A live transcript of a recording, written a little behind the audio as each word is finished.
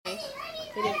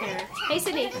Video camera. Hey,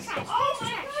 Sydney.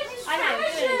 I know.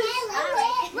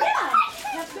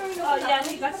 Oh, yeah,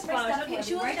 he got splashed. Okay,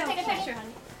 she wants to take a picture,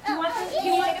 honey. Do you want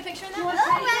to take a picture in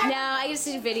that? No, I used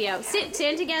to do video.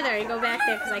 Stand together and go back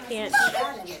there because I can't.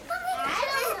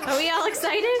 Are we all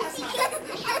excited?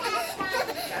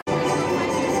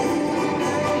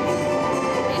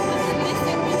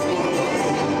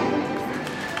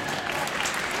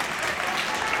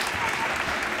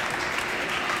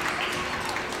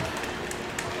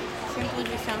 I can't believe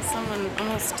we found someone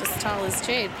almost as tall as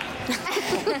Jade.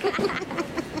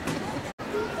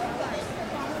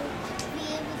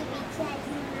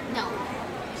 No.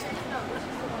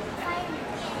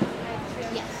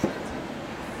 Yes.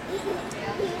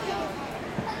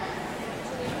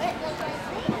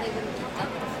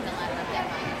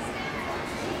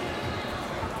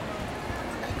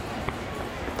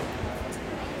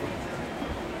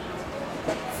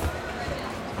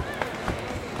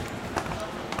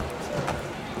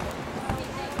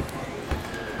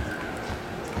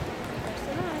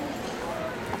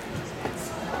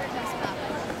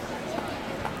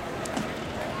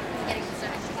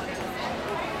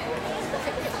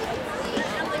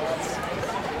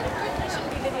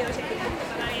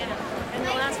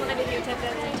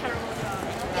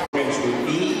 Programs Group B,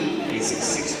 Basic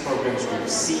 6 Programs Group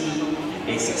C,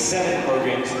 Basic 7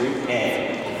 Programs Group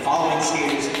A. Following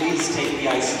skaters, please take the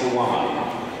ice for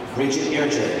warm-up. Bridget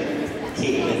Erger,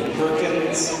 Caitlin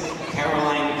Perkins,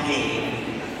 Caroline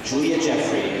Payne, Julia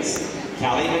Jeffries,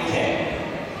 Callie McKay,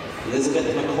 Elizabeth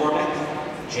McCormick,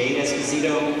 Jade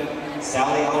Esposito,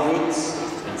 Sally Alroots,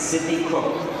 and Sydney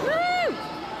Cook.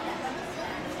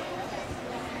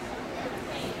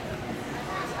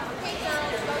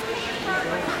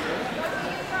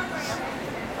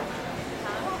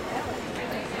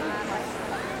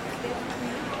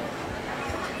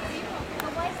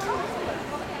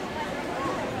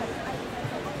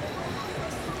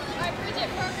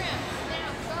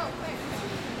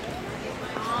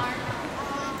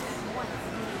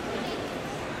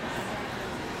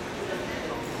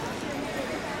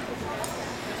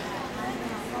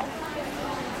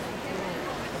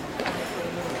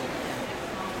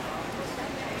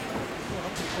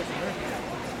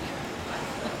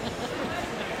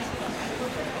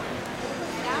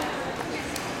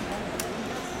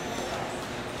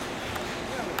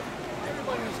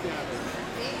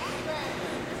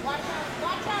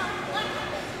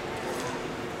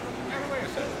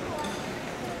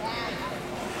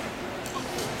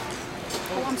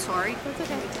 Oh, I'm sorry. That's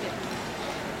okay.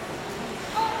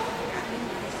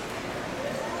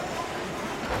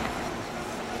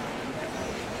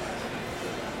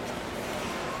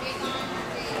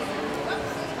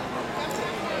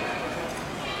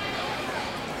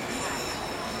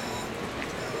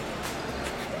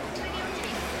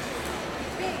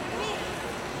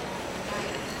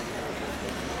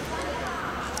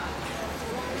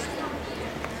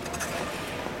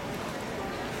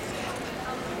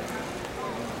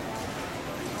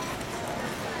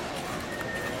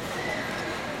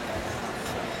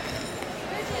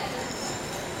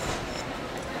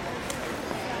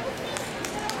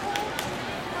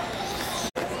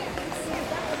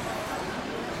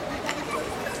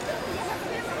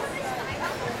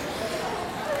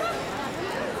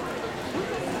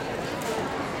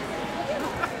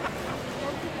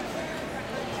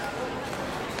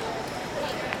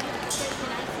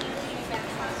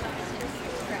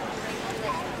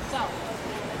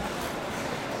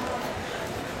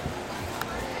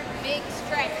 Big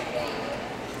stretch.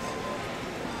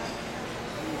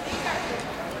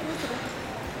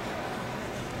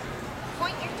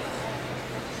 Point your toes.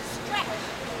 Stretch.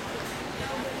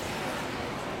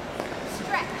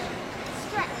 Stretch.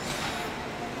 Stretch.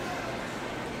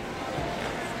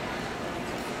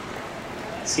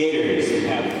 Skaters, you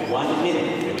have 1 minute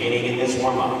remaining in this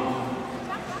warm-up.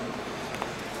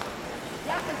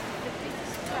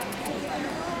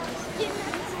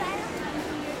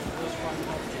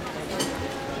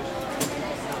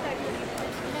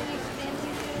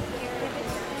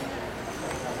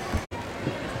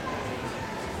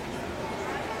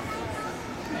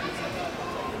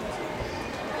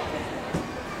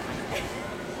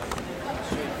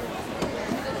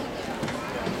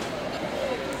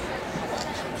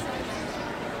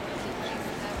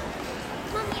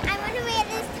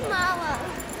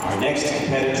 Our next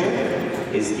competitor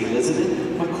is Elizabeth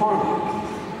McCormick.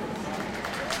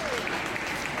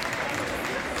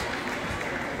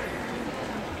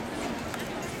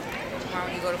 Tomorrow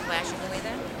when you go to Flash, you can wait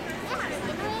there?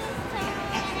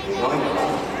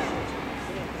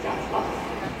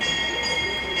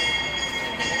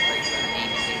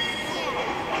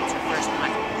 What's your first one?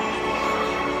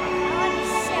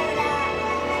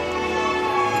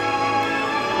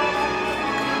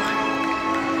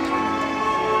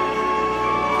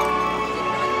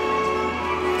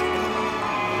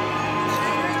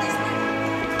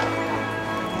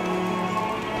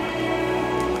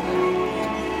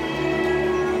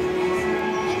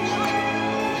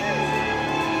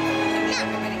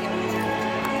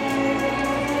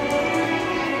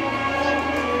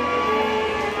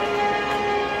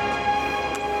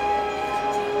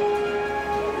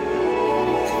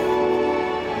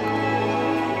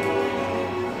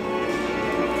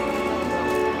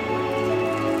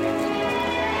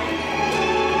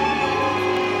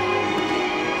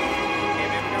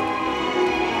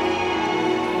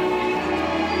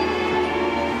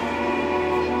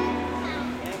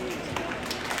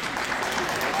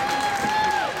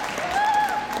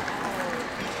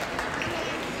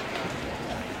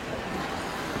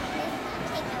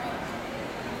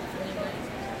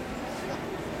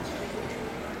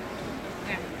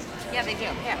 Yeah, they do.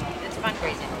 Yeah, it's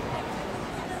fundraising.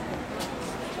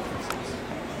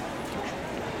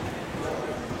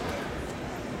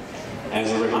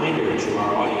 As a reminder to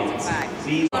our audience,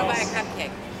 please, I want to buy a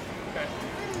cupcake.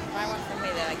 Buy one for me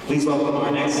that I can. please welcome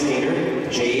our next skater,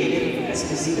 Jade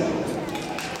Esposito.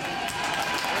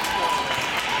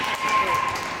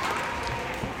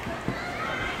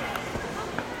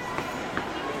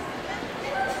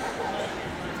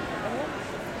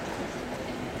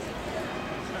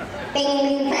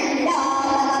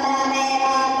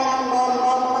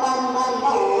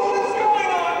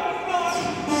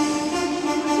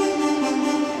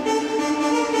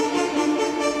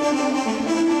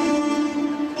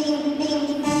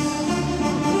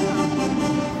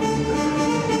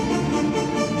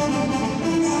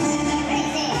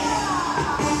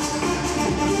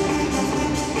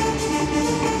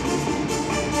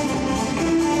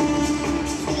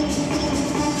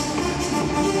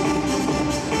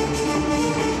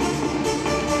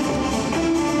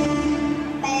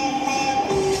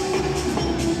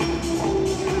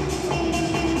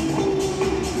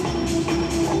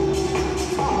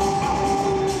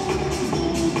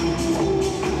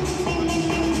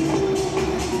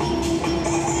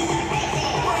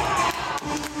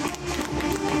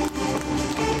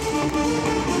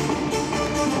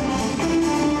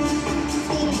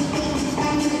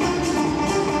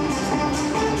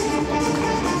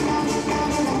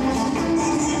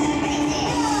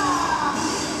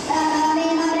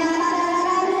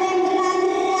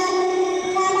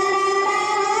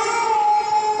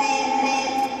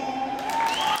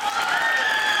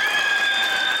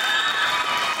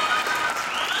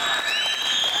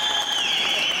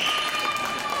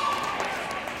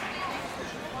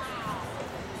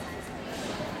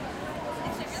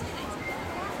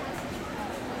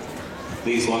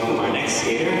 Please welcome our next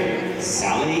skater,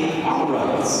 Sally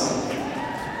Alvarez.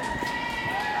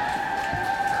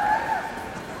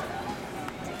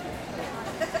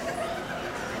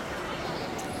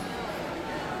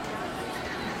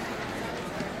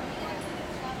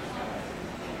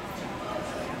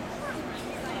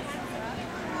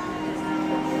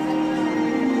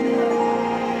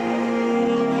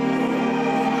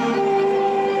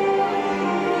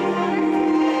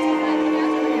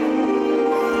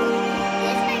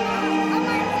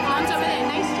 Mom's over there.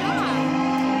 Nice job.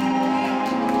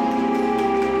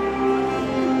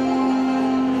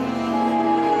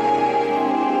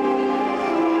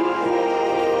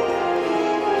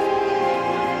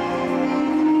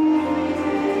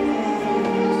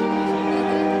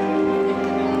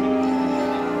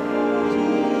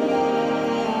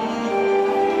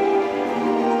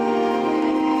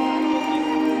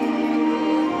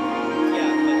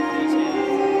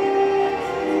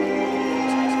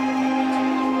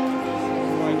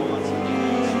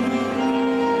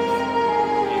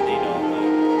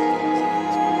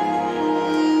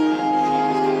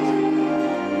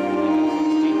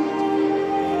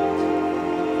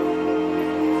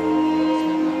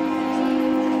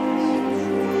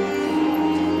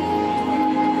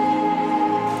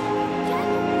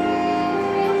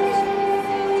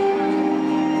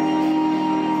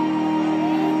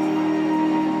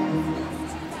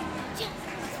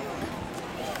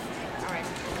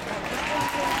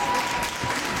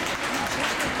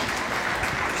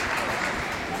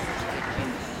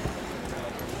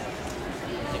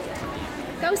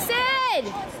 Go, Sid!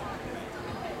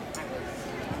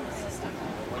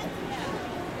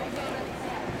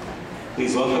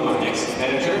 Please welcome our next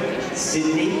competitor,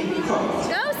 Sydney Cook.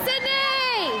 Go,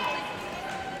 Sydney!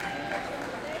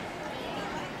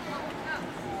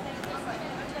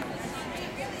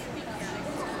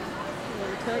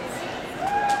 Toots.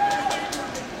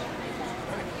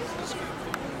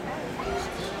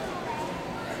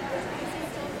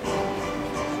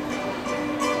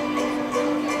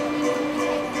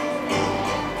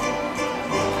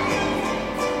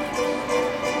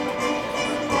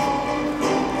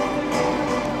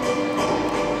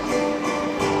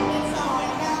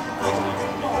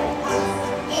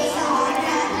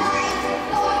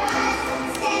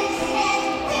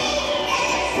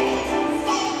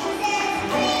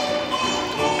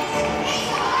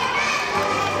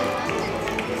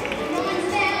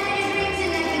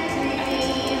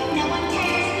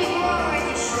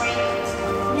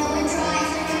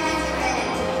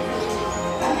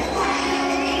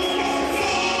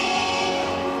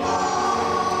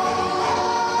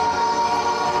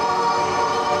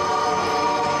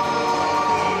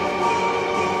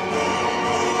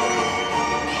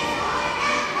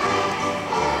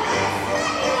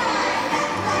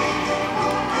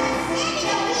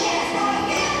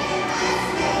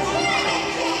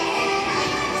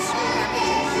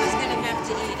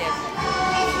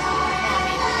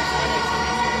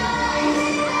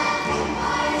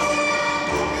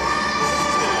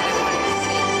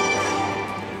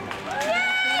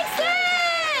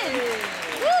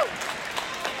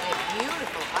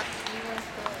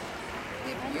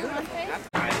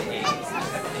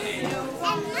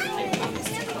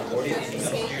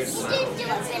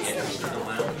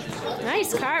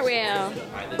 Nice cartwheel.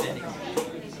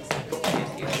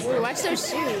 Ooh, watch those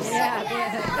shoes. Yeah.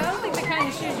 I don't think the kind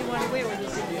of shoes you want to wear with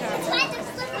this in the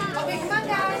car. Okay, come on,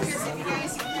 guys.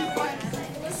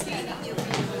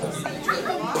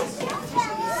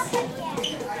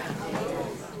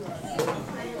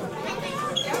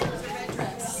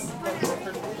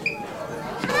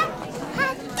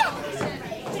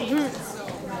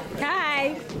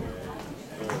 Kai.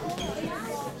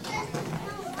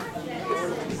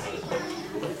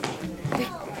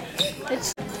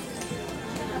 It's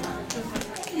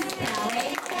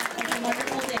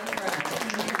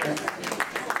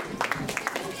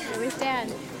Where's Dad?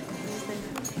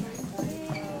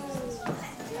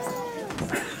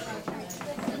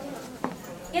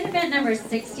 In event number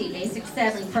 60, Basic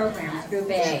 7 Programs, Group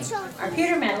A, our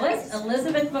pewter medalist,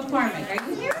 Elizabeth McCormick. Are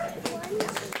you here?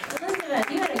 Elizabeth,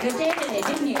 you had a good day today,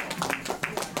 didn't you?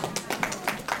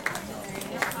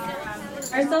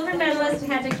 Our silver medalist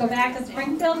had to go back to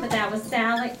Springfield, but that was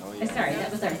Sally,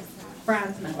 that was our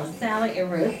bronze medalist, Sally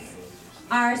Arutz.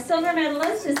 Our silver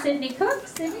medalist is Sydney Cook.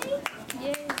 Sydney?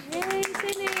 Yay, yay,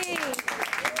 Sydney.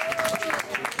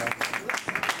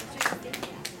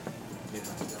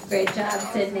 Great job,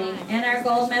 Sydney. And our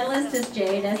gold medalist is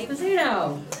Jade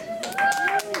Esposito.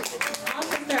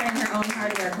 Also starting her own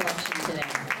hardware collection today.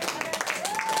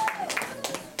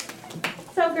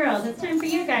 So girls, it's time for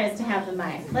you guys to have the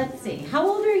mic. Let's see, how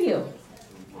old are you?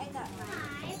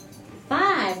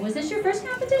 5. Was this your first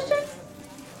competition?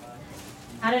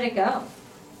 How did it go?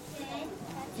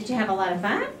 Did you have a lot of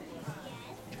fun?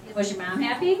 Was your mom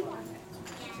happy?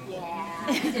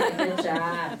 Yeah. You did a good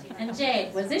job. And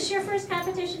Jade, was this your first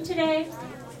competition today?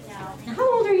 No. Now,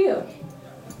 how old are you?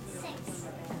 6.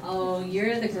 Oh,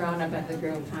 you're the grown-up of the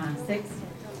group, huh? 6,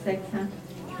 huh?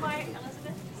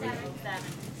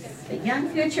 The young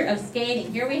future of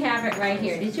skating. Here we have it right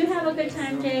here. Did you have a good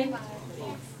time, Jade?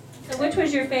 So which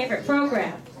was your favorite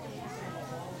program?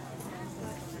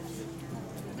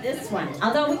 This one.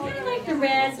 Although we kind of like the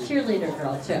red cheerleader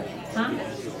girl too, huh?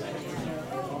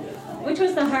 Which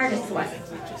was the hardest one?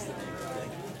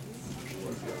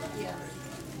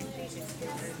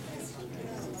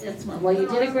 This one. Well, you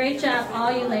did a great job,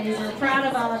 all you ladies. We're proud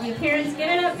of all of you. Parents, give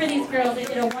it up for these girls. They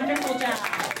did a wonderful job.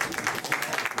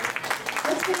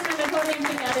 Let's get them on the podium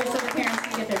together so the parents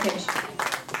can get their picture.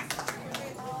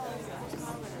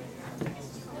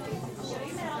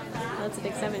 Oh, that's a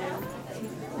big 7-year-old.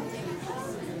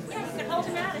 Yeah, you can hold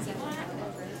them out if you want.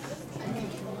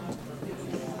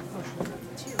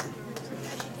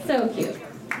 So cute.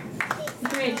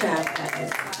 Great job,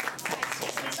 guys.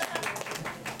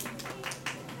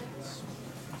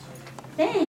 Thanks.